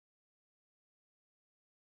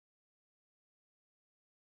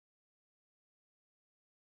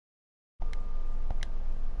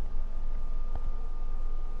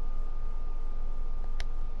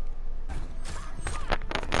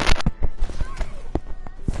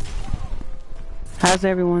How's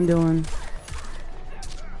everyone doing?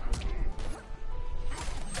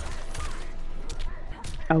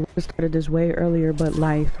 I would have started this way earlier, but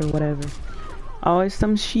life or whatever. Always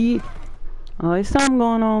some shit. Always something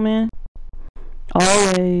going on, man.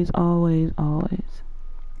 Always, always, always.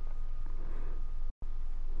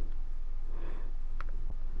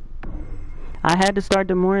 I had to start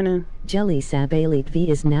the morning. Jelly Sab Elite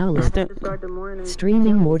V is now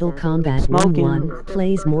streaming Mortal Kombat 1-1,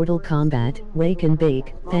 plays Mortal Kombat, wake and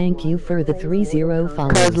bake. Thank you for the 30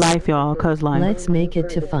 followers. Cuz life, y'all, cuz life. Let's make it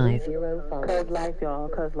to 5. Cuz life, y'all,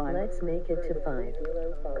 cuz life. Let's make it to 5.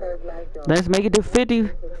 Let's make it to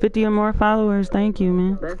 50 or more followers. Thank you,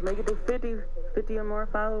 man. Let's make it to 50 or more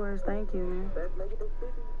followers. Thank you, man.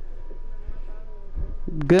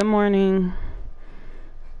 Good morning.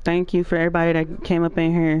 Thank you for everybody that came up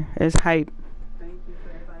in here. It's hype.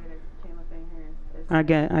 I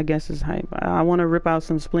guess it's hype. I want to rip out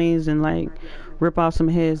some spleens and like rip out some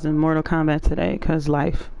heads in Mortal Kombat today, cause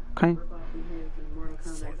life. Okay.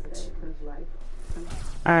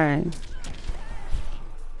 All right.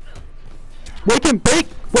 Wake and bake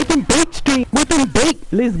stream. Wake and bake.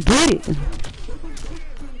 Let's get it.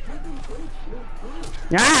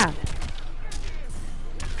 Ah.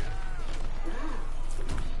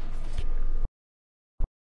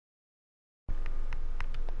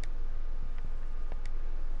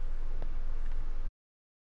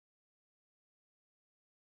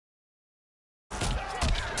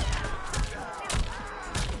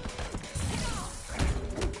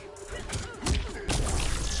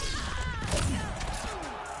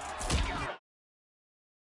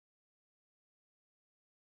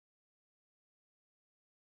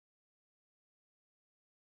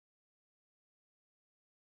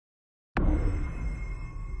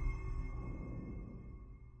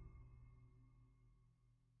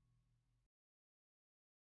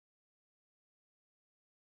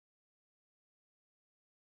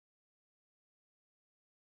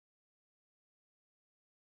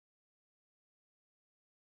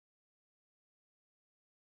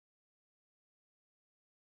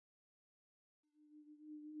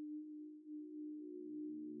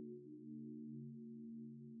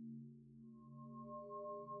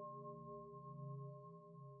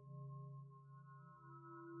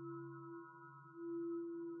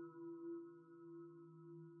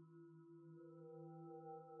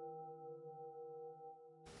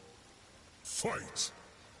 Fight!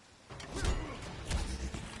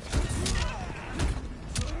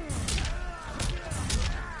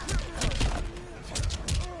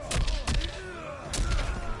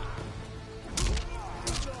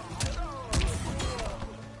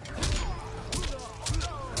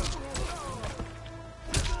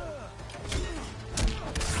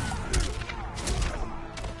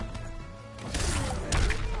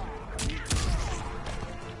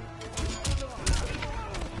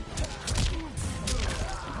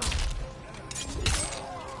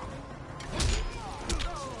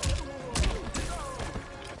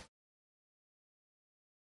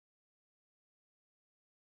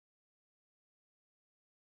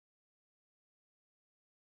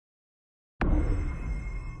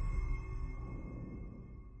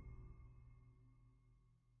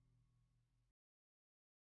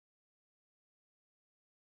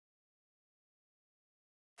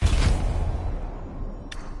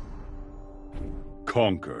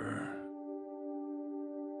 Conquer.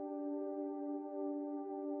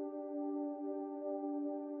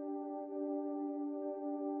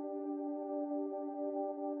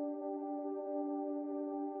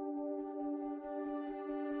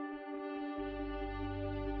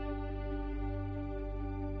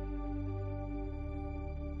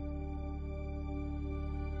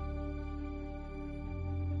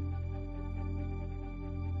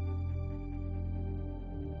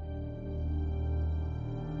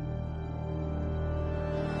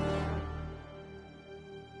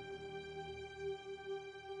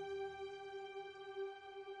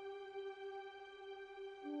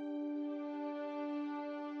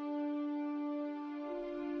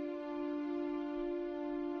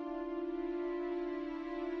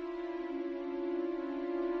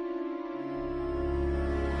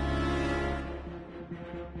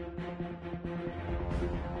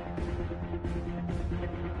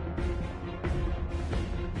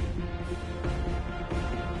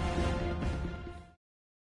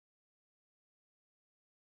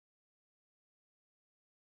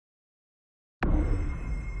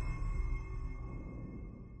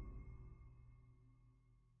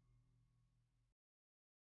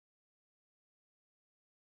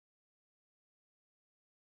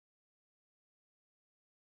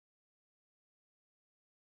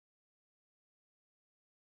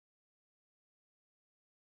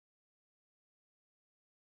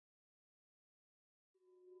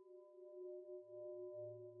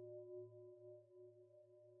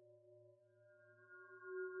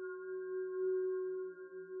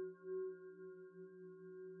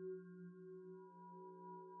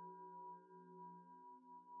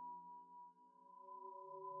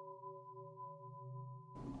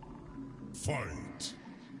 Fight.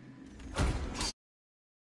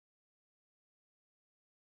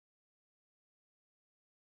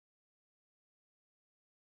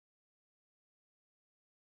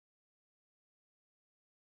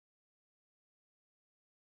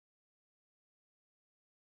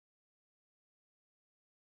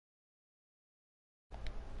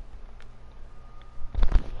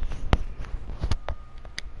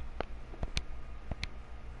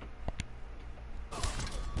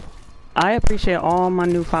 I appreciate all my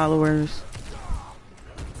new followers.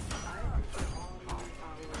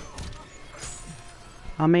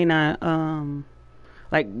 I may not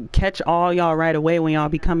like catch all y'all right away when y'all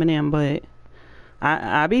be coming in, but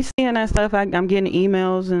I be seeing that stuff. I'm getting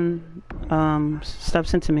emails and stuff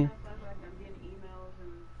sent to me.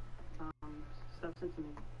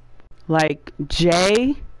 Like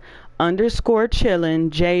J_chillin,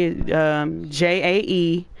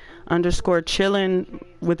 JAE_chillin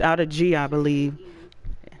without a G, I believe.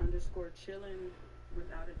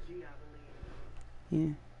 Yeah.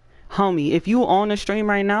 Homie, if you on the stream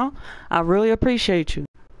right now, I really appreciate you.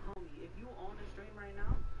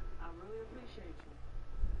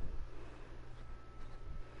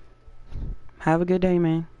 Have a good day,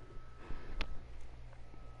 man.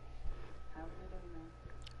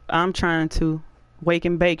 I'm trying to wake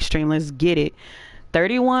and bake stream. Let's get it.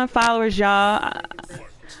 31 followers, y'all.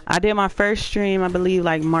 I did my first stream, I believe,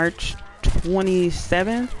 like March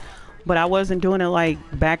 27th, but I wasn't doing it like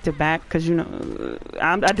back to back because, you know,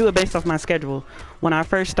 I do it based off my schedule. When I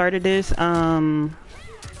first started this, I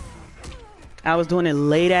was doing it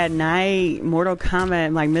late at night, Mortal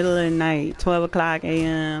Kombat, like middle of the night, 12 o'clock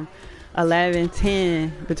a.m., 11,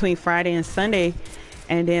 10, between Friday and Sunday.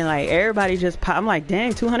 And then like everybody just pop. I'm like,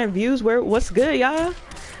 dang, 200 views. What's good, y'all?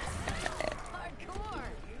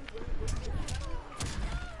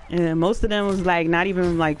 And most of them was like not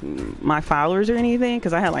even like my followers or anything,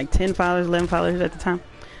 because I had like 10 followers, 11 followers at the time.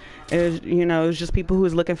 It was, you know, it was just people who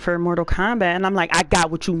was looking for Mortal Kombat, and I'm like, I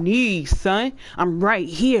got what you need, son. I'm right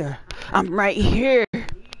here. I'm right here.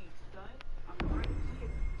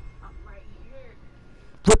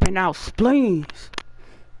 Ripping out spleens.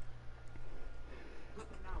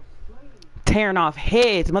 Tearing off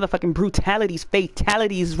heads, motherfucking brutalities,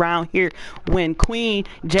 fatalities around here when Queen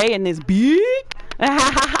J and this big,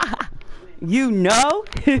 you know,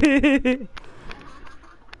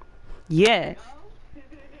 yeah.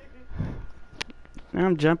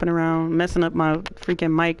 I'm jumping around, messing up my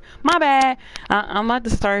freaking mic. My bad. I'm about to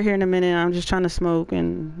start here in a minute. I'm just trying to smoke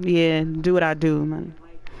and yeah, do what I do, man.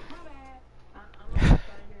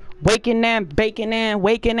 Waking and baking and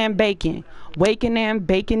waking and baking. Waking and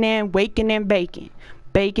baking and waking and baking.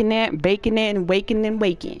 Baking and baking and waking and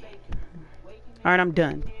waking. Alright, I'm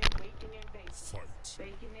done.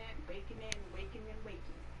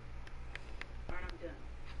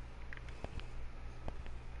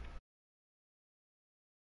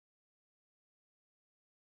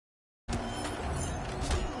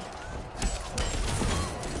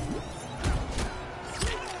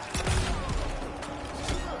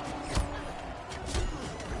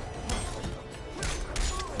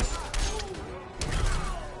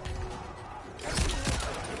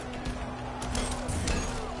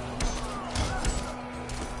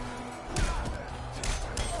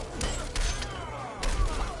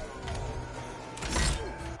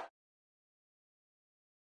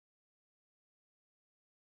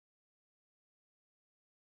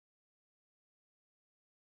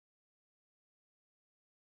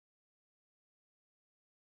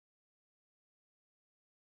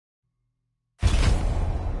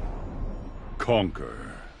 Conquer.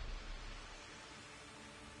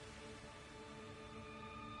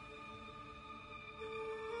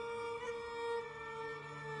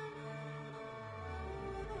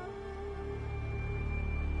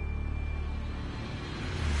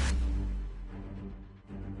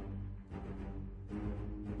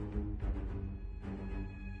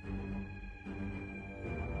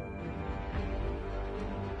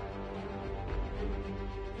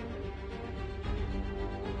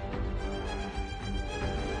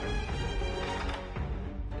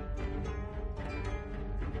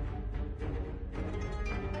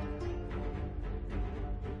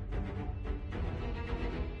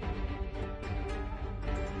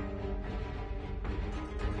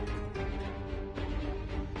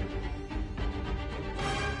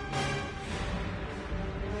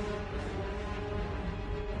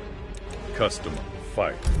 Custom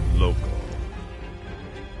fight local.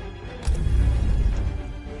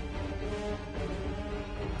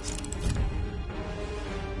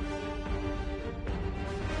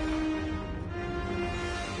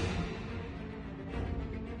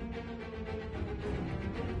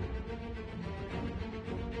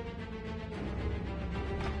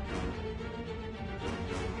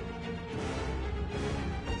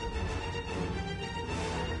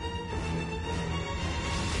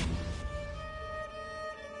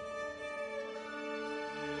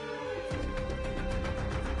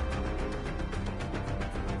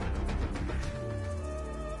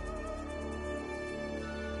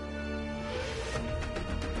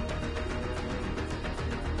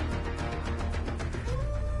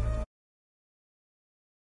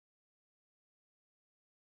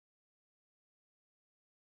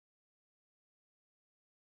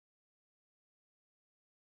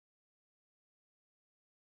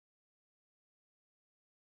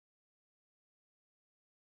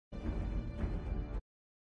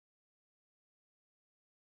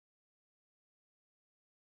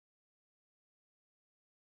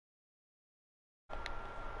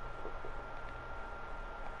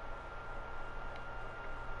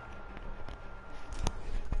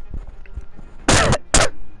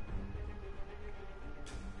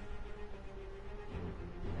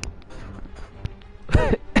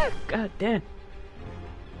 God damn.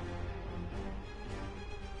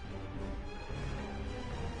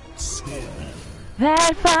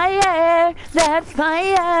 That fire, that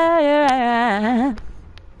fire.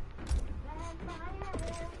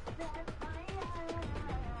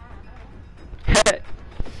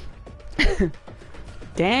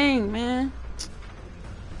 Dang, man.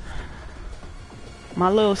 My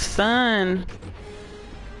little son.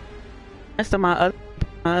 That's to my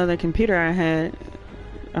other computer I had.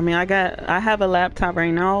 I mean, I have a laptop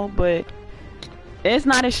right now, but it's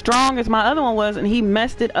not as strong as my other one was, and he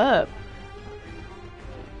messed it up.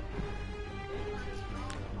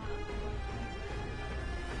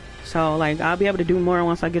 So, like, I'll be able to do more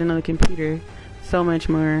once I get another computer. So much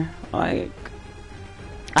more. Like,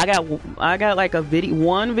 I got like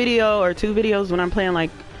one video or two videos when I'm playing like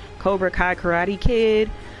Cobra Kai Karate Kid.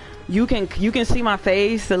 You can see my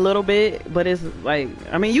face a little bit, but it's like,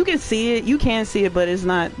 I mean, you can see it, but it's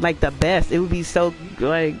not like the best. It would be so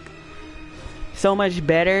like so much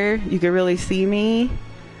better. You can really see me.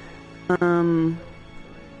 You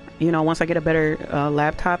know, once I get a better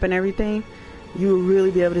laptop and everything, you will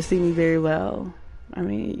really be able to see me very well. I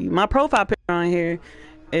mean, my profile picture on here,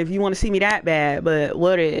 if you want to see me that bad, but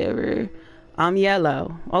whatever. I'm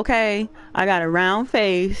yellow. Okay, I got a round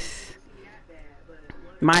face.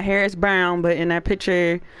 My hair is brown, but in that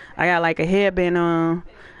picture, I got like a headband on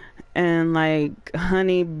and like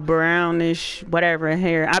honey brownish whatever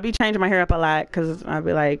hair. I'll be changing my hair up a lot because I'll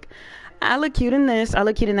be like, I look cute in this, I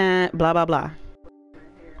look cute in that, blah blah blah.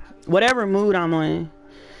 Whatever mood I'm in.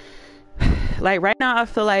 Like right now, I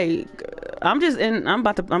feel like I'm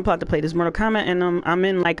about to play this Mortal Kombat, and I'm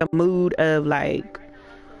in like a mood of like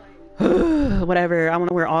whatever. I want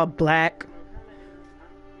to wear all black.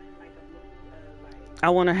 I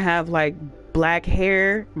want to have like black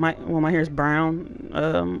hair. My hair is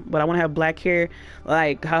brown, but I want to have black hair,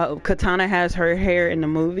 like how Katana has her hair in the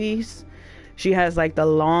movies. She has like the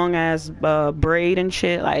long ass braid and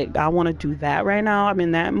shit. Like I want to do that right now. I'm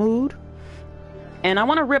in that mood. And I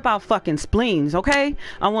want to rip out fucking spleens, okay?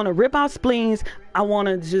 I want to rip out spleens. I want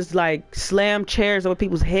to just like slam chairs over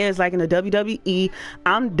people's heads like in the WWE.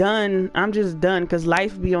 I'm done. I'm just done because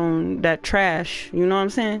life be on that trash. You know what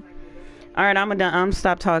I'm saying? All right, I'm done. I'm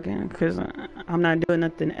stop talking because I'm not doing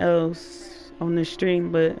nothing else on this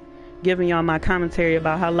stream but giving y'all my commentary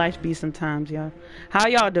about how life be sometimes, y'all. How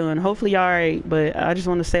y'all doing? Hopefully y'all alright, but I just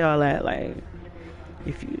want to say all that. Like,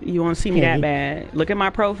 if you want to see me that bad, look at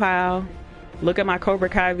my profile. Look at my Cobra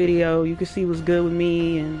Kai video. You can see what's good with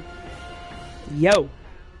me. And yo,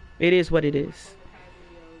 it is what it is.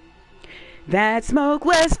 That smoke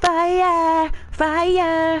was fire,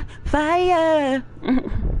 fire, fire.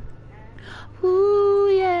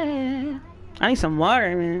 Ooh, yeah. I need some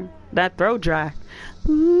water, man. That throat dry.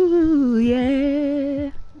 Ooh,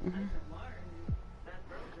 yeah.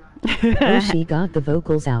 Oh, she got the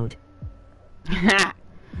vocals out.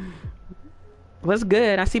 What's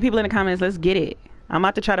good? I see people in the comments. Let's get it. I'm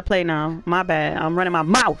about to try to play now. My bad. I'm running my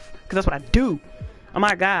mouth because that's what I do. Oh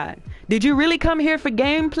my God. Did you really come here for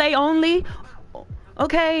gameplay only?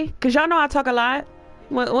 Okay, because y'all know I talk a lot.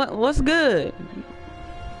 What's good?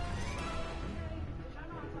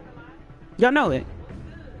 Y'all know it.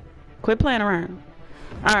 Quit playing around.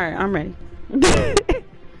 Alright, I'm ready.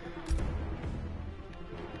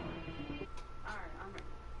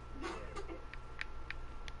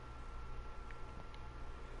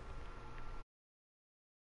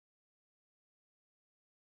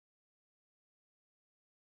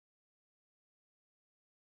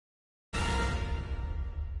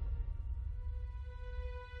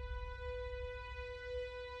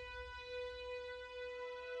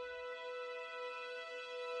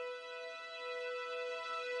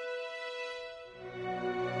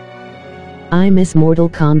 I miss Mortal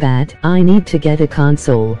Kombat. I need to get a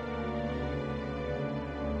console.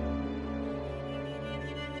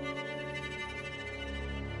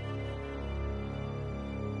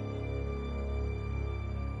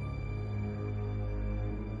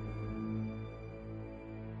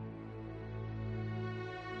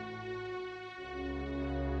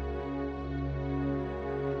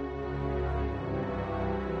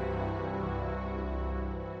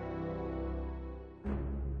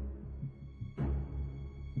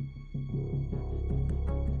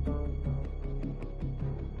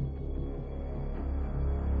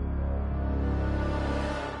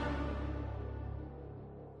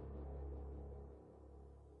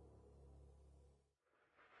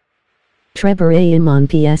 Trevor AM on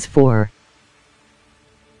PS4.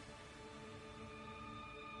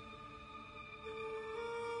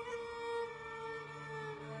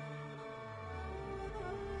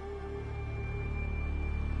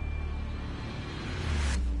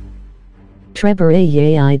 Trevor A.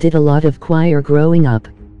 Yeah, I did a lot of choir growing up.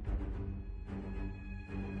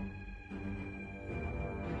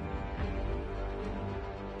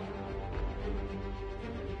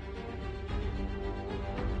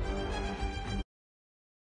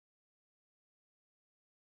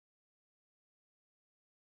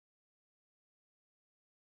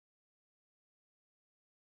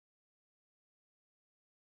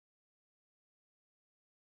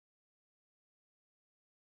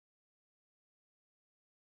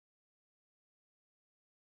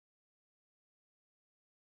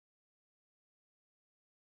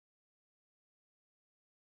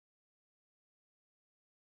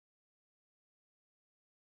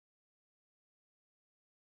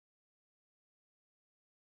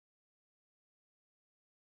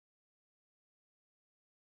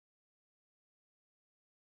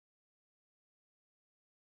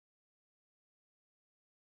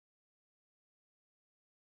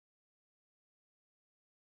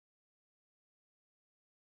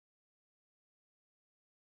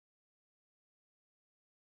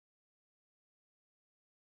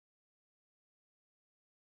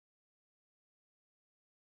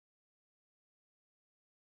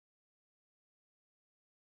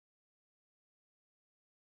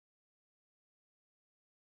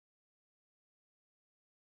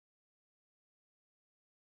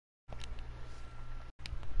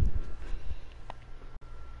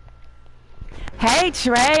 Hey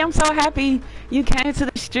Trey, I'm so happy you came to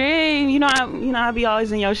the stream. I'll be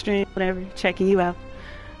always in your stream, whatever, checking you out.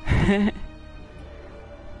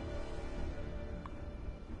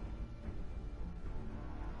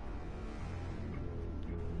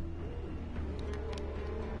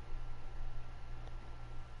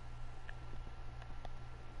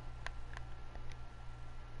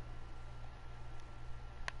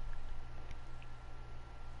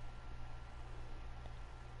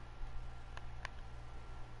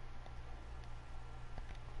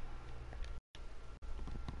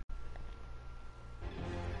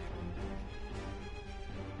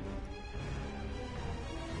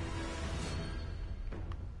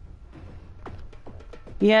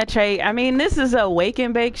 Yeah, Trey. I mean, this is a wake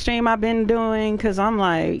and bake stream I've been doing because I'm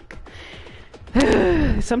like,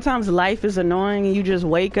 sometimes life is annoying and you just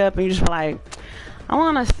wake up and you just like, I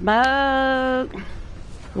want to smoke.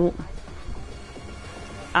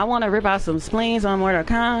 I want to rip out some spleens on Mortal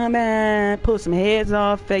Kombat, pull some heads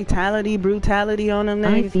off, fatality, brutality on them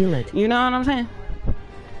niggas. I feel it. You know what I'm saying?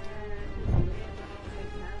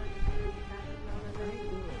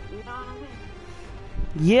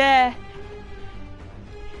 Yeah.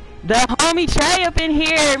 The homie Trey up in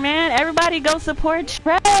here, man. Everybody go support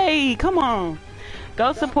Trey. Come on.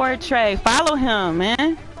 Go support Trey. Follow him, man.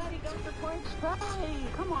 Everybody go support Trey.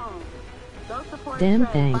 Come on. Go support Damn,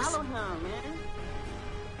 Trey. thanks. Follow him, man.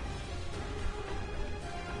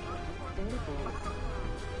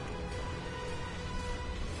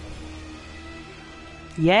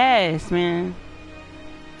 Yes, man.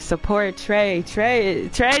 Support Trey.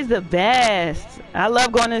 Trey's the best. I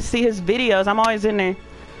love going to see his videos. I'm always in there.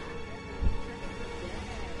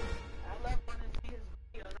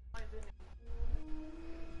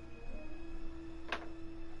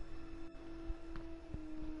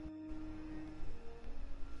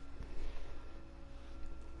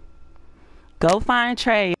 Go find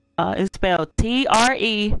Trey. It's spelled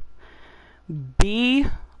TREBORRAY.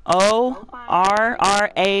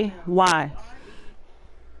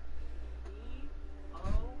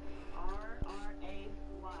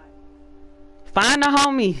 Find the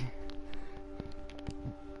homie.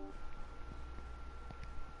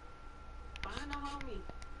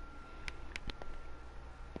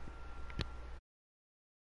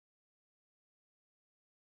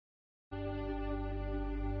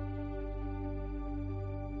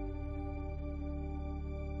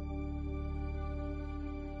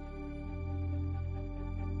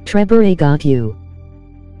 Trevor A got you.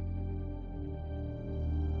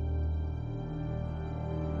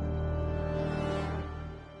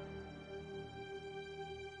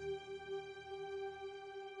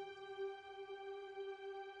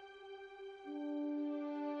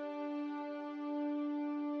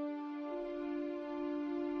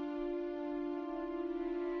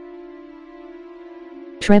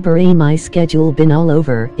 Trevor A, my schedule been all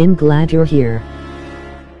over. I'm glad you're here.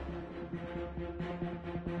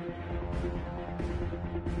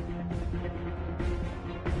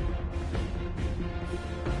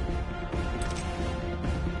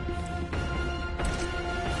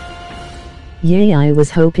 Yay, I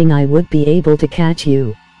was hoping I would be able to catch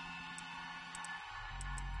you.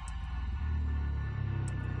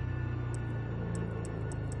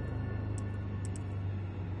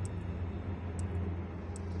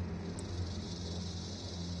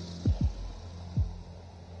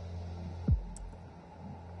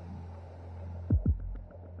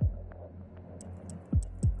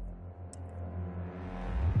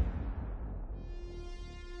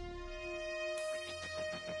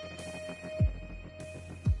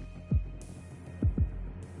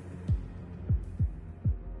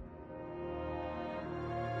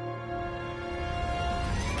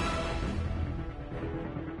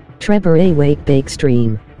 Trevor A. Wake Bake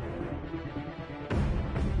Stream.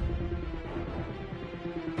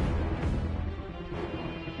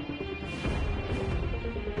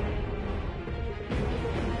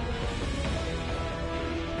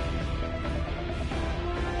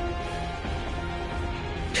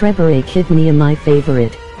 Trevor A. Kidney my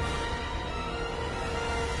favorite.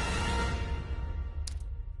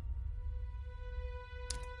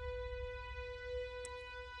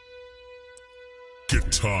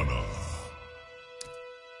 Katana.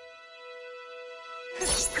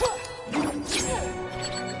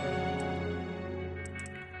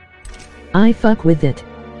 I fuck with it.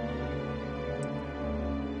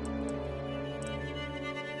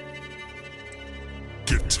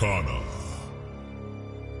 Katana.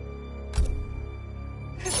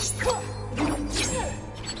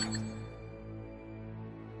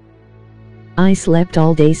 I slept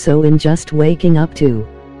all day, so I'm just waking up too.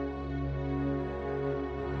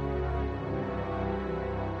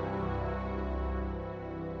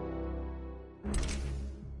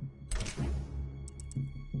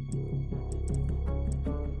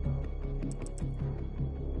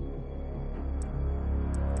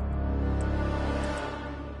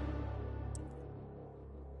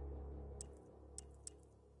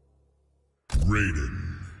 Raiden.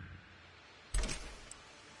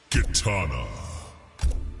 Katana.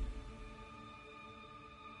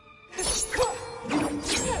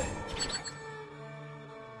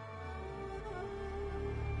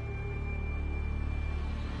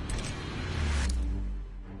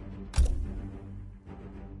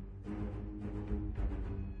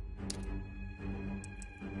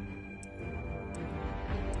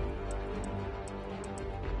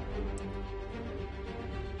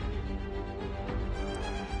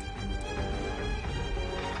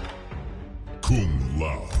 Kung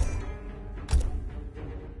Lao.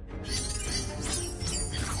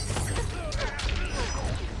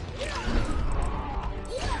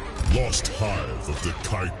 Lost Hive of the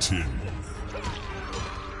Kaitin.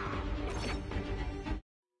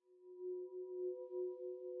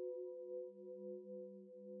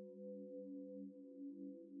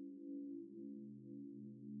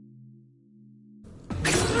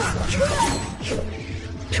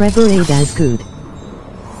 Trevor A. Dazgood.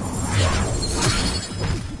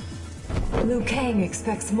 Liu Kang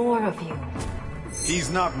expects more of you. He's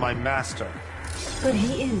not my master. But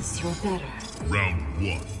he is your better. Round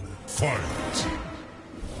 1. Fight.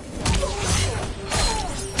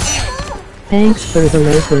 Thanks for the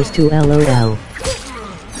loafers to LOL.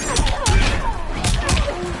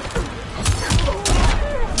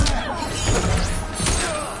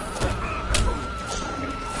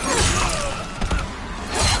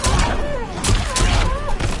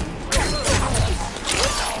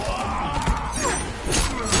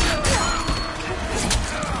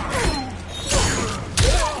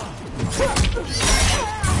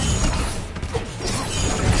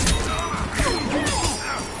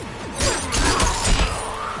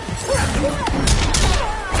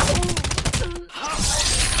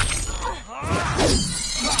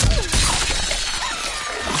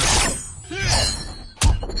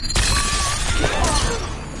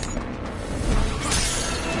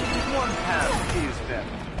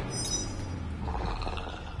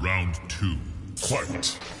 Round 2.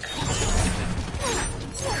 Fight.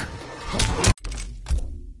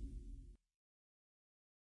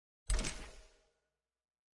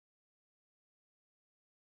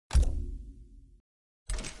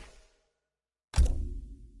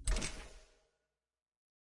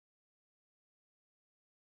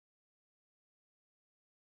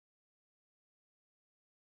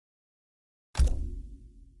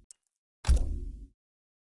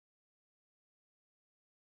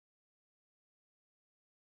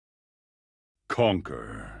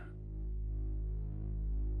 Conquer.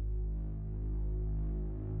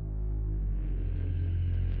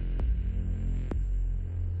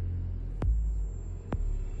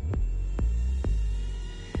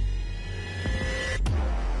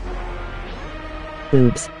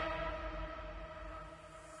 Oops.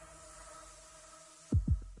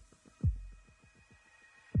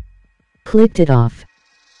 Clicked it off.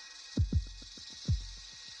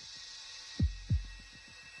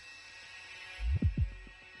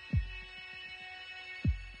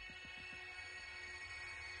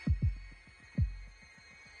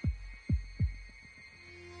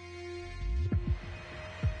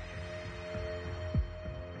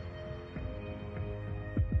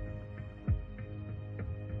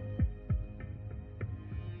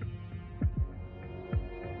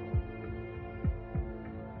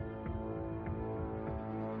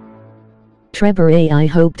 Trevor A. I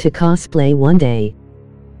hope to cosplay one day.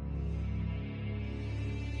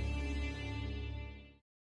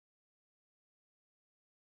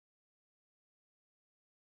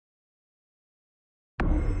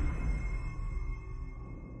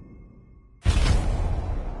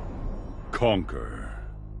 Conquer.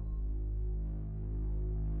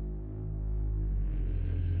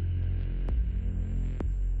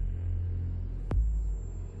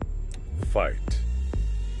 Fight.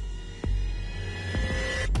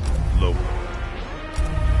 Lower.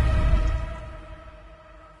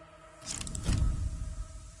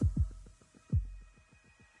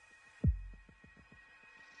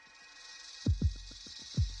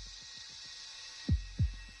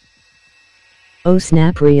 Oh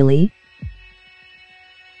snap, really?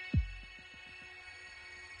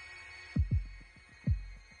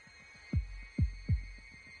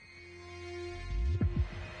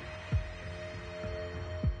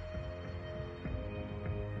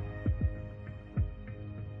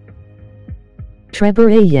 Trevor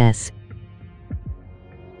A. Yes.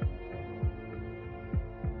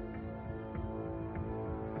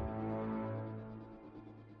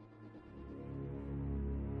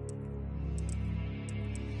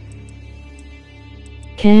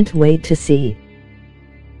 Can't wait to see.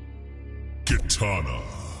 Katana.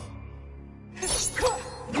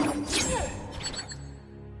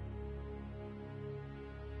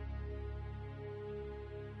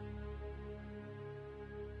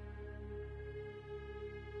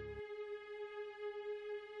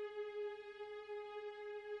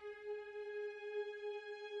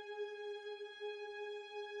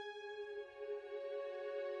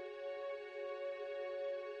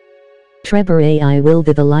 Trevor A. I will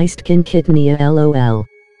be the Leistkin Kitnia LOL.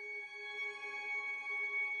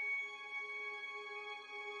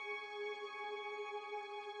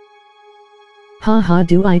 Haha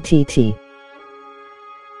do ITT.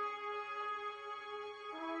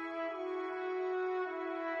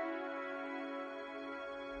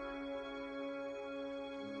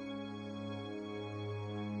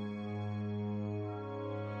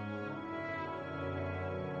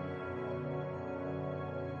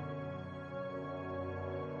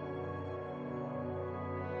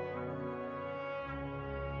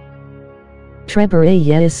 Trevor A.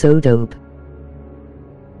 Yeah is so dope.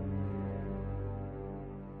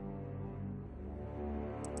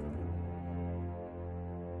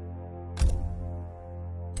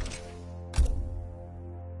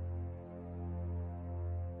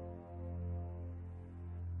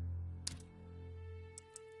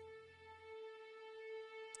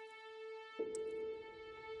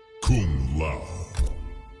 Kung Lao.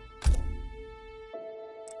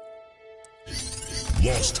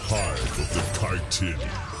 Lost Hive of the Kaitin.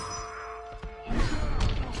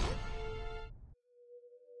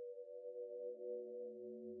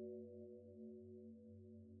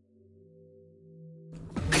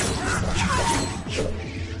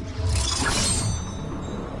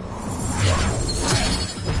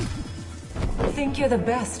 Think you're the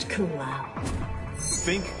best, Kung Lao.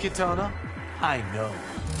 Think, Kitana? I know.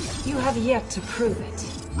 You have yet to prove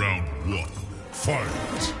it. Round 1.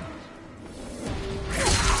 Fight.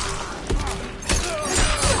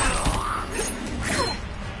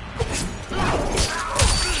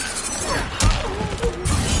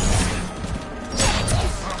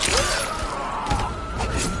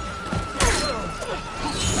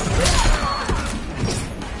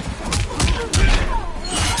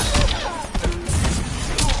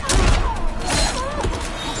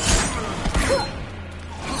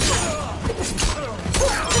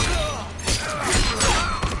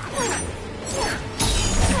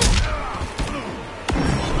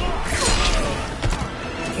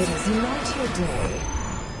 It is not your day.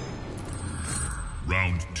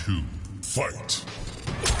 Round 2. Fight.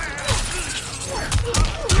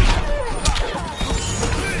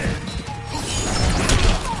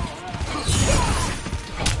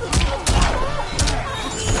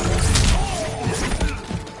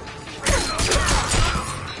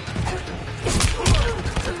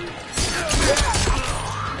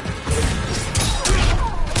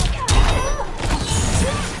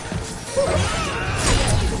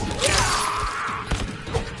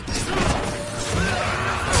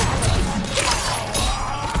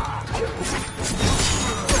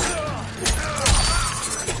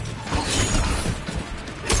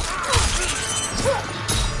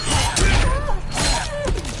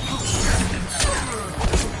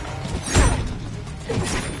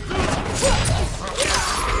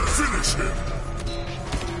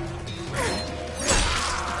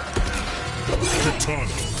 Katana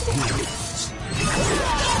wins.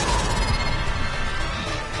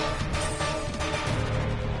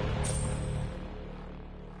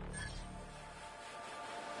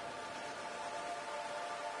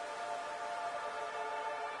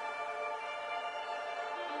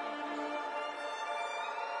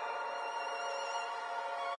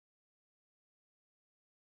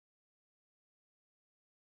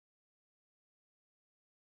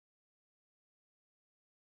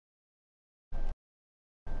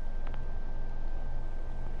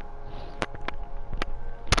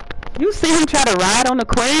 You see him try to ride on the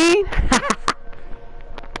queen?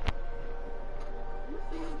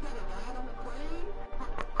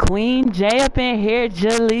 Queen J up in here,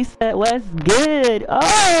 Jaleesa, what's good?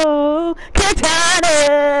 Oh,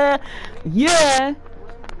 Katana! Yeah.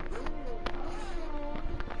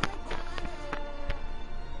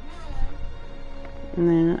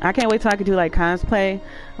 Man, I can't wait till I can do like cosplay. I'm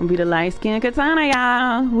gonna be the light skinned Katana,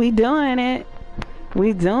 y'all. We doing it.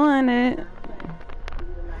 We doing it.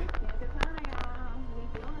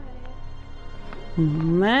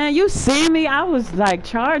 Man, you see me? I was like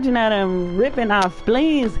charging at him, ripping off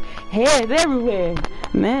spleens, heads everywhere.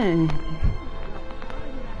 Man.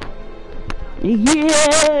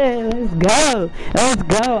 Yeah, let's go. Let's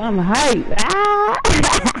go. I'm hyped. Ah!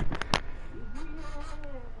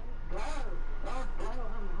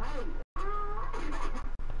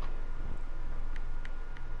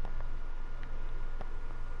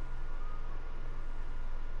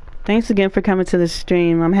 Thanks again for coming to the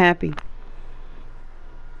stream. I'm happy.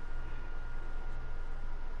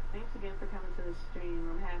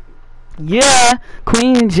 Yeah,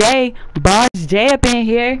 Queen J, Boss J up in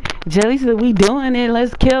here. Jaleesa, we doing it.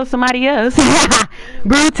 Let's kill somebody else.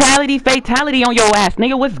 Brutality, fatality on your ass,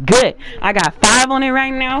 nigga. What's good? I got 5 on it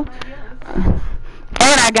right now. And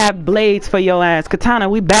I got blades for your ass. Katana,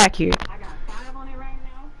 we back here. I got 5 on it right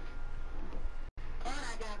now. And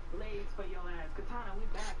I got blades for your ass. Katana, we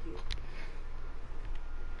back here.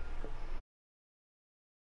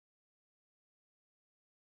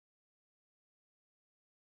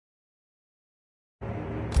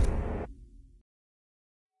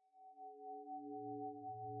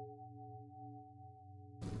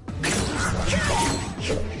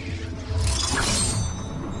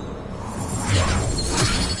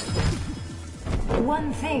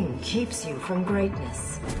 One thing keeps you from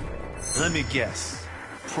greatness. Let me guess.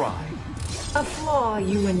 Pride. A flaw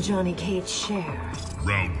you and Johnny Cage share.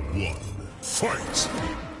 Round 1. Fight!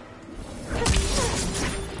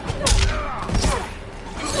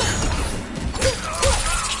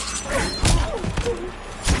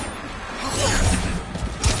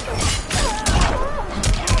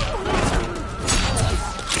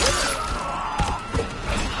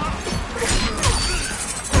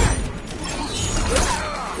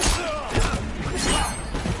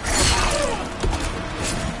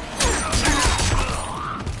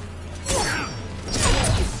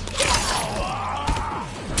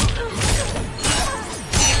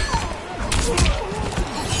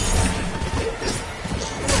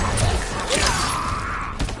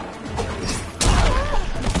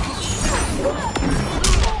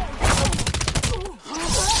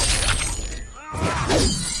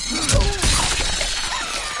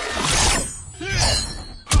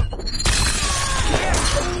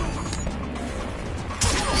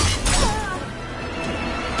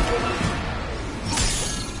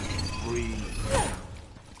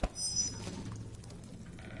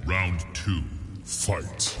 Round 2.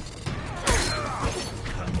 Fight.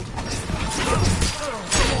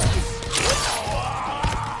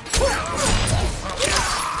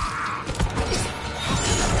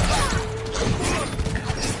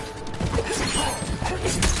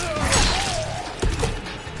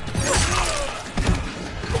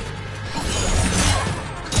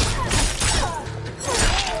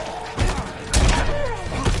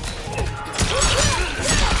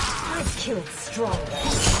 I've killed stronger.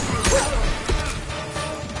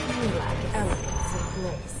 You lack elegance and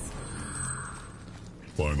grace.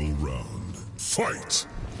 Final round. Fight!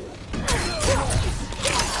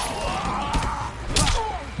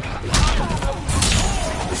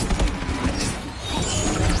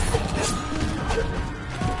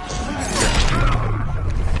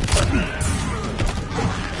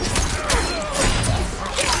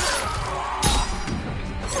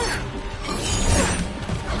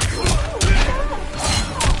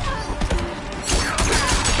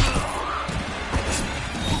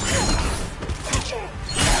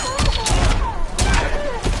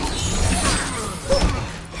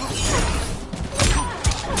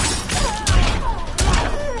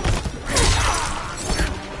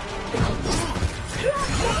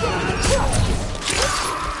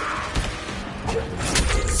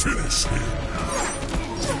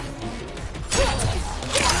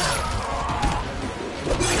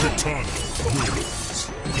 Katana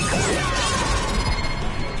wins.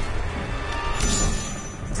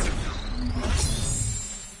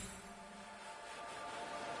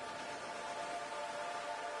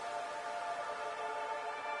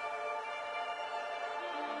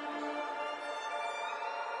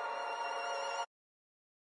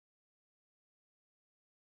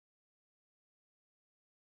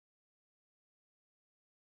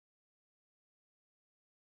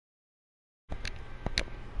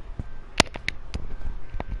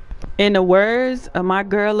 In the words of my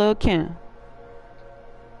girl Lil Kim.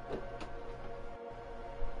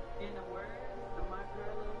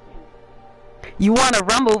 You wanna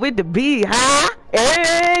rumble with the bee, huh?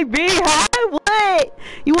 Hey, bee, huh? What?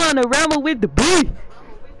 You wanna rumble with the bee?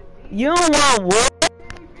 You don't want what?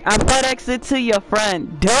 I FedEx it to your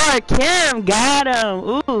front door. Kim got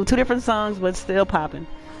him. Ooh, two different songs, but still popping.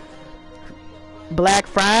 Black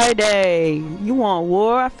Friday. You want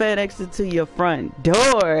war? I FedEx it to your front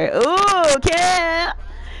door. Ooh, Kim.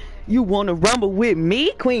 You wanna rumble with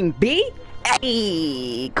me, Queen B?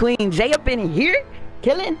 Hey, Queen J up in here,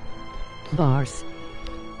 killing. Bars.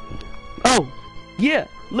 Oh, yeah,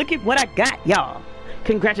 look at what I got, y'all.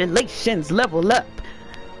 Congratulations, level up.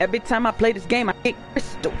 Every time I play this game, I get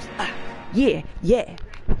crystals. Yeah, yeah.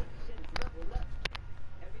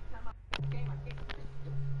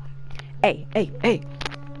 Hey, hey, hey.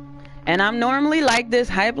 And I'm normally like this,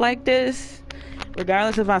 hype like this,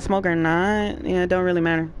 regardless if I smoke or not. Yeah, it don't really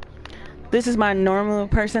matter. This is my normal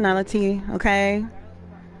personality, okay?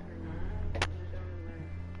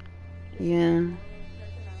 Yeah.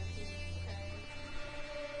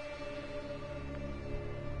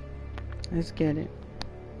 Let's get it.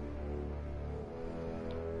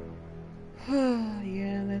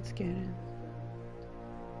 Yeah, let's get it.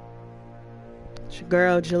 It's your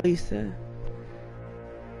girl, Jaleesa.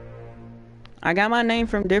 I got my name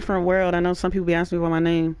from different world. I know some people be asking me what my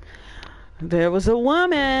name. There was a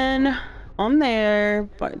woman on there,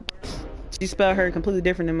 but she spelled her completely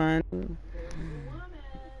different than mine.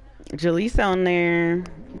 Jaleesa on there.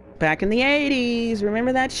 Back in the 80s.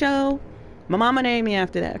 Remember that show? My mama named me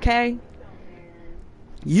after that, okay?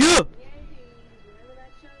 Yeah!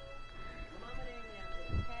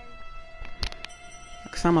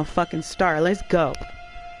 Cause I'm a fucking star. Let's go.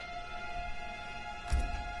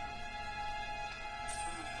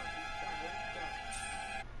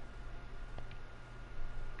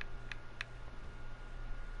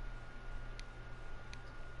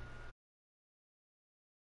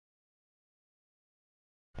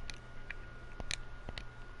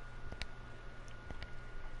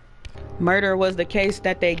 Murder was the case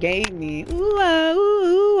that they gave me. Ooh, ah, ooh,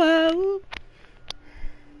 ooh, ah, ooh.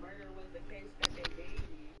 Murder was the case that they gave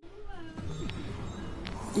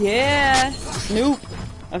me. Yeah, Snoop.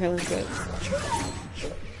 Okay, let's go.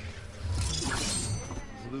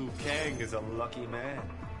 Liu Kang is a lucky man.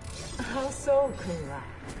 How so, Cobra?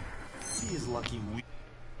 He is lucky we.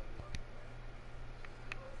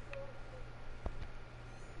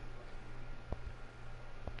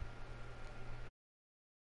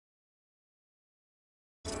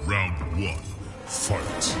 Round 1,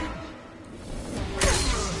 fight.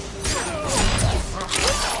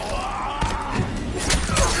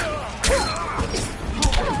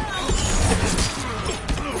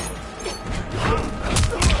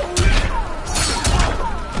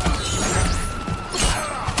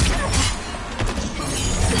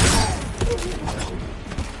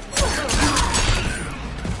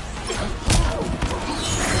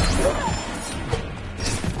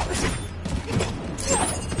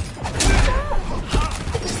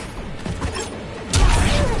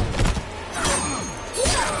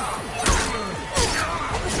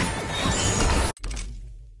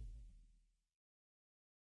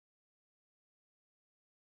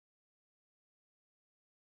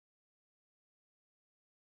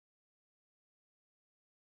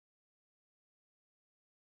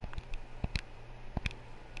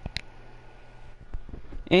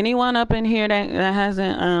 Anyone up in here that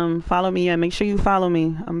hasn't followed me yet, make sure you follow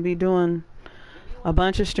me. I'm gonna be doing a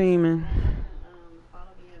bunch of streaming.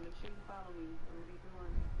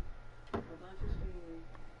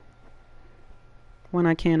 When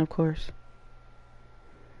I can, of course.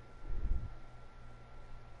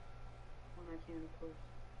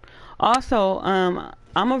 Also, I'm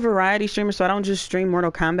a variety streamer, so I don't just stream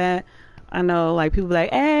Mortal Kombat. I know, like, people be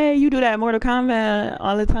like, hey, you do that Mortal Kombat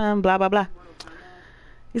all the time, blah, blah, blah.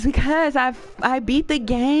 It's because I beat the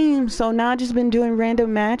game, so now I've just been doing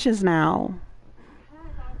random matches now.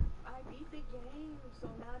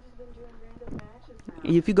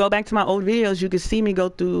 If you go back to my old videos, you can see me go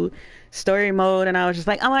through story mode, and I was just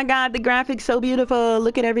like, oh my god, the graphics so beautiful,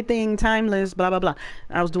 look at everything, timeless, blah blah blah.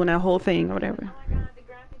 I was doing that whole thing or whatever.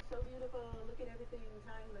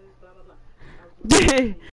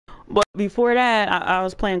 But before that, I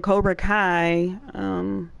was playing Cobra Kai.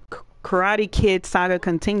 Karate Kid Saga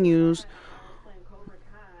continues.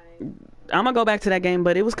 I'm gonna go back to that game,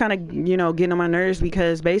 but it was kind of, getting on my nerves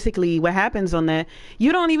because basically what happens on that,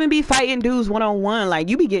 you don't even be fighting dudes one on one, like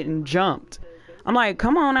you be getting jumped. I'm like,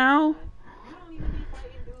 come on now.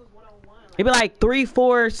 It be like 3,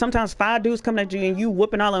 4, sometimes 5 dudes coming at you, and you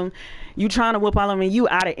whooping all of them. You trying to whoop all of them, and you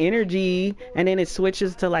out of energy, and then it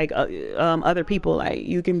switches to like other people. Like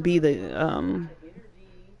you can be the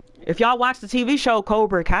if y'all watch the TV show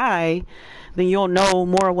Cobra Kai, then you'll know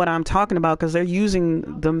more of what I'm talking about because they're using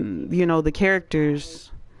the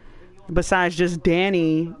characters besides just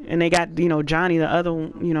Danny, and they got Johnny, the other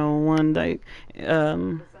one. Like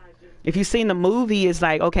if you've seen the movie, it's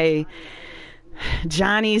like, okay,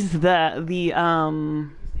 Johnny's the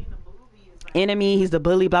enemy, he's the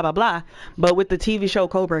bully, blah blah blah. But with the TV show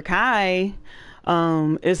Cobra Kai,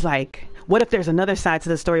 it's like, what if there's another side to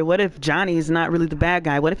the story? What if Johnny's not really the bad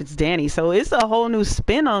guy? What if it's Danny? So it's a whole new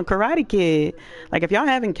spin on Karate Kid. Like if y'all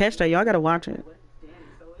haven't catched that, y'all gotta watch it.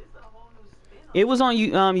 It was on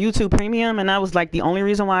YouTube Premium, and that was like the only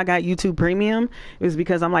reason why I got YouTube Premium. It was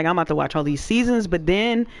because I'm like, I'm about to watch all these seasons. But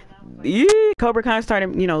then Cobra Kai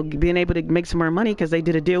started being able to make some more money because they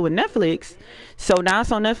did a deal with Netflix. So now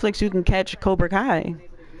it's on Netflix, you can catch Cobra Kai.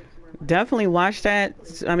 Definitely watch that.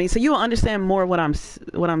 I mean, so you'll understand more what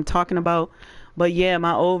I'm talking about. But yeah,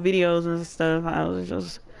 my old videos and stuff, I was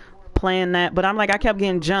just playing that. But I'm like, I kept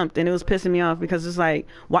getting jumped, and it was pissing me off because it's like,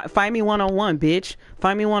 fight me one on one, bitch.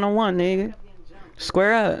 Fight me one on one, nigga.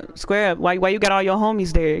 Square up. Why you got all your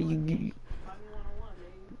homies there?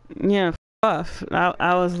 Yeah, off.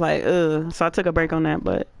 I was like, ugh. So I took a break on that,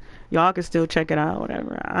 but y'all can still check it out,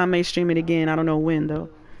 whatever. I may stream it again. I don't know when though.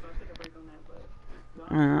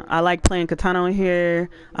 I like playing Katana on here.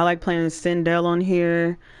 I like playing Sindel on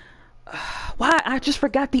here. Why? I just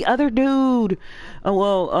forgot the other dude. Oh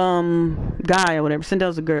well, guy or whatever.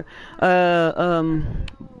 Sindel's a girl.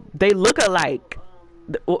 They look alike.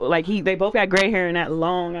 Like they both got gray hair and that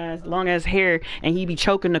long ass hair, and he be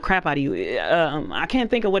choking the crap out of you. I can't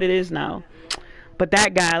think of what it is now, but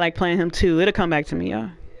that guy, I like playing him too. It'll come back to me, y'all.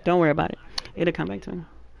 Don't worry about it. It'll come back to me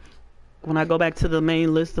when I go back to the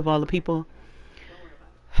main list of all the people.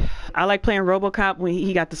 I like playing RoboCop when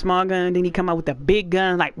he got the small gun, then he come out with the big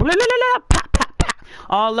gun, like blah, blah, blah, blah, pop, pop, pop,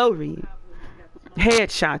 all over you.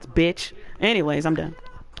 Headshots, bitch. Anyways, I'm done.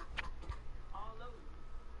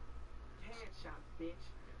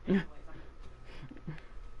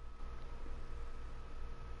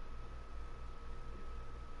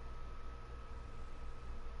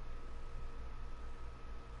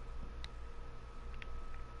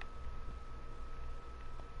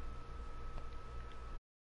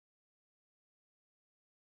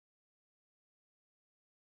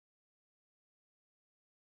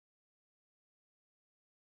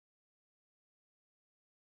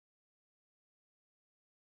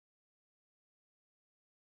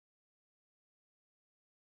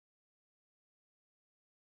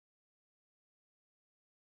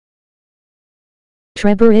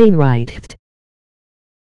 Trevor A. Right.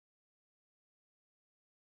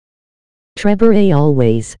 Trevor A.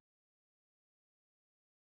 Always.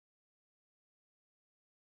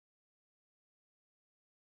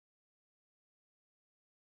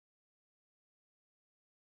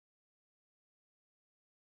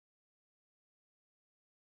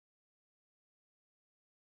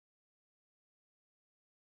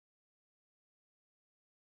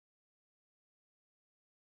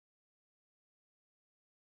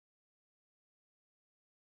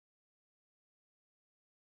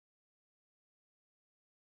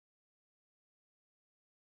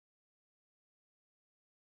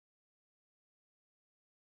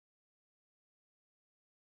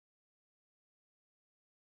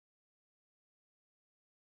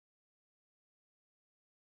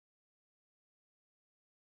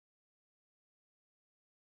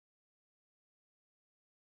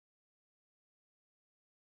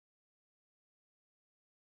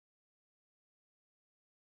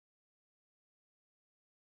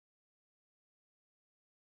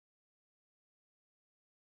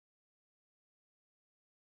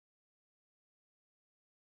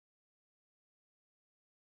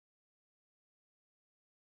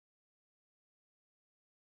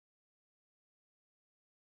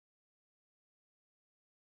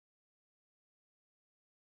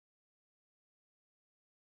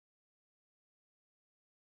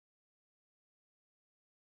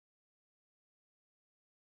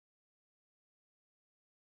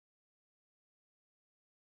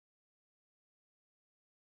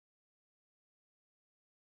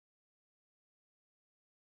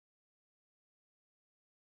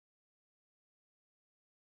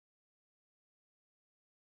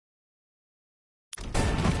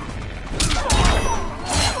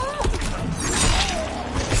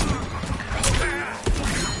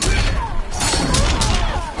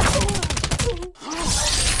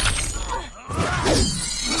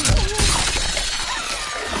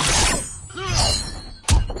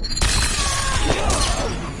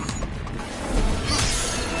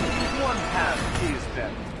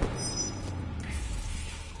 step.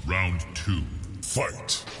 Round 2.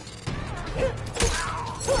 Fight.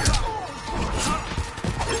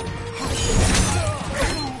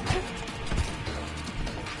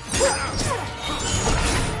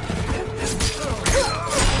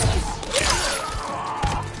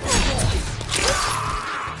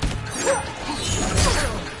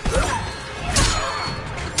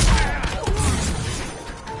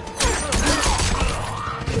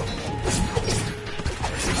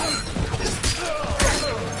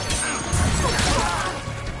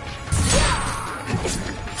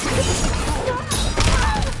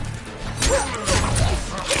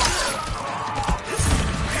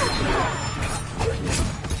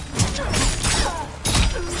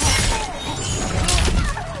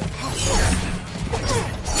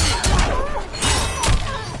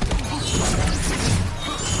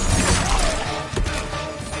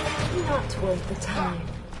 Not worth the time.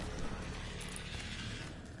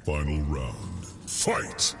 Final round.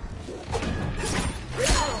 Fight.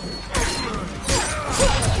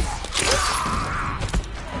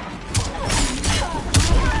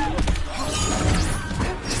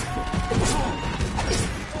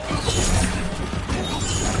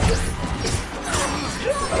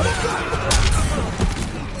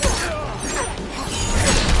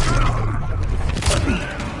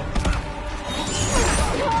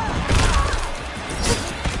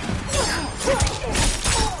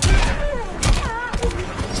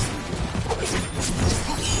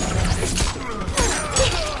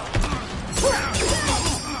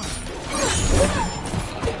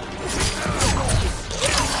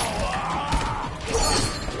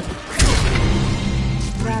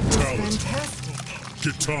 That was fantastic.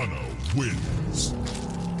 Kitana wins.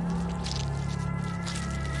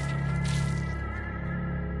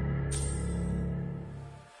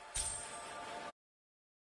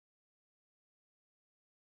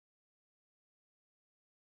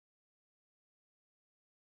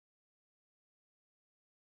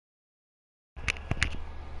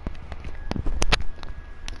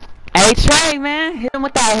 Hey Trey, man, hit him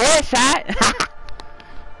with that headshot.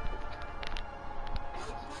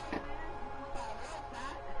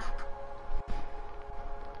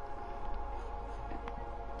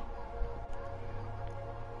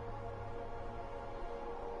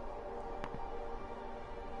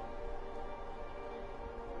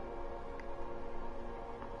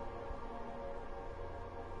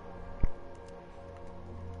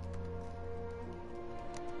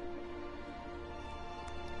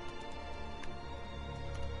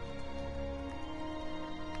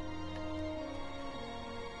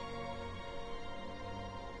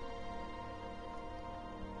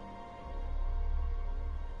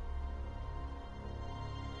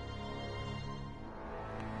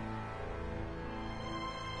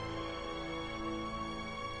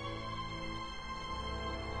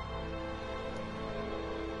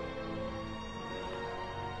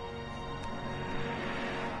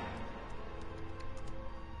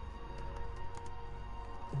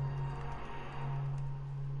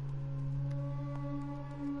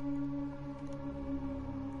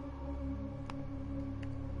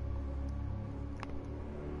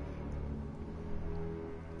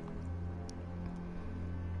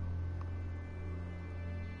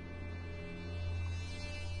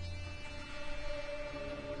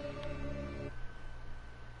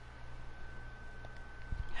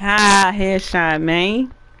 Ha, headshot,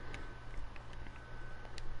 man.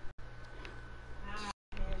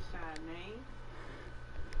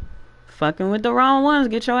 Fucking with the wrong ones.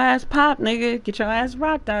 Get your ass popped, nigga. Get your ass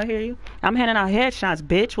rocked out here. I'm handing out headshots,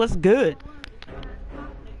 bitch. What's good?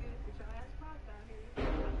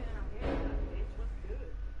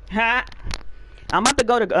 Ha. I'm about to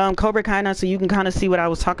go to Cobra kinda so you can kind of see what I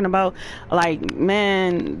was talking about. Like,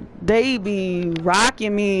 man, they be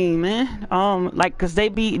rocking me, man. Like, cause they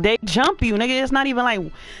jump you, nigga. It's not even like,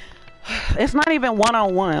 it's not even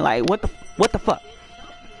one-on-one. Like, what the fuck?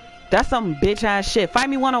 That's some bitch ass shit. Fight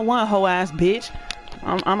me one-on-one, hoe ass bitch.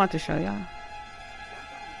 I'm about to show y'all.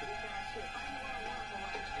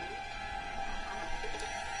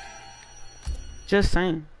 Just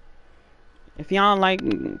saying. If y'all don't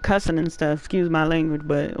like cussing and stuff, excuse my language,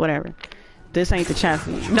 but whatever. This ain't the chat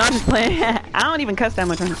for you. No, I'm just playing. I don't even cuss that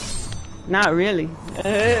much. Not really.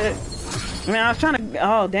 I mean, I was trying to.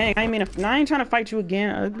 Oh dang! I ain't trying to fight you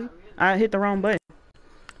again, ugly. I hit the wrong button.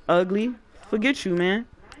 Ugly. Forget you, man.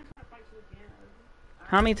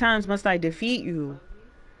 How many times must I defeat you?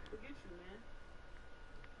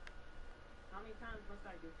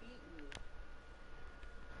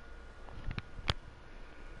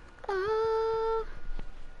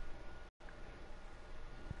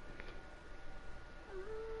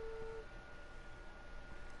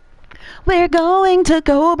 We're going to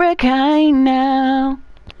Cobra Kai now.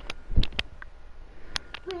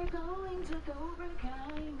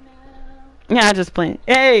 Yeah, I just playing.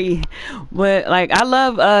 Hey, but like I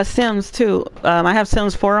love Sims too. I have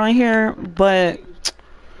Sims 4 on here, but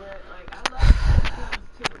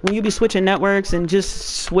when you be switching networks and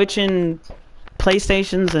just switching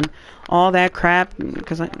PlayStations and all that crap,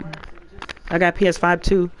 because I got PS5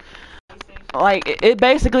 too. Like it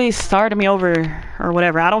basically started me over or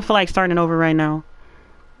whatever. I don't feel like starting over right now.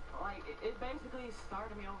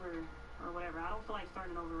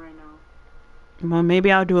 Well,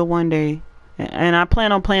 maybe I'll do it one day. And I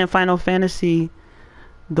plan on playing Final Fantasy,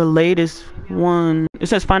 the latest one. It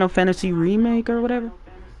says Final Fantasy Remake or whatever.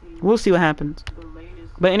 We'll see what happens.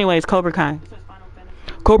 But anyways, Cobra Kai.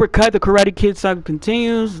 Cobra Kai, the Karate Kid saga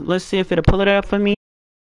continues. Let's see if it'll pull it up for me.